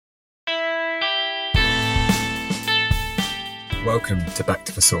Welcome to Back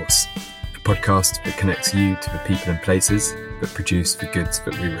to the Source, a podcast that connects you to the people and places that produce the goods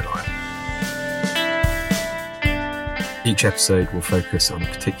that we rely on. Each episode will focus on a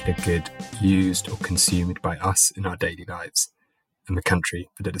particular good used or consumed by us in our daily lives and the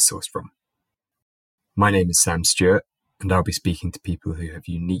country that it is sourced from. My name is Sam Stewart, and I'll be speaking to people who have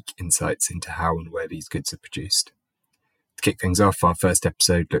unique insights into how and where these goods are produced. To kick things off, our first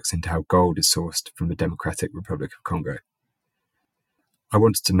episode looks into how gold is sourced from the Democratic Republic of Congo. I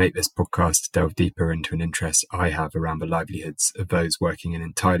wanted to make this podcast to delve deeper into an interest I have around the livelihoods of those working in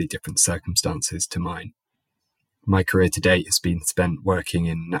entirely different circumstances to mine. My career to date has been spent working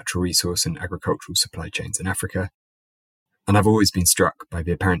in natural resource and agricultural supply chains in Africa, and I've always been struck by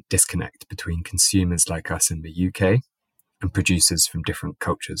the apparent disconnect between consumers like us in the UK and producers from different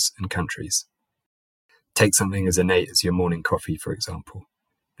cultures and countries. Take something as innate as your morning coffee, for example.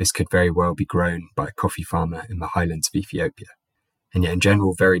 This could very well be grown by a coffee farmer in the highlands of Ethiopia. And yet in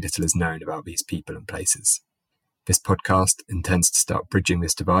general, very little is known about these people and places. This podcast intends to start bridging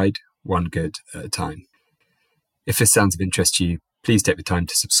this divide, one good at a time. If this sounds of interest to you, please take the time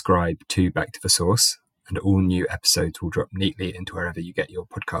to subscribe to Back to the Source, and all new episodes will drop neatly into wherever you get your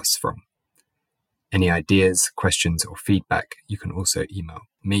podcasts from. Any ideas, questions, or feedback, you can also email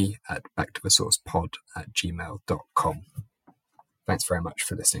me at backtothesourcepod@gmail.com. Thanks very much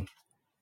for listening.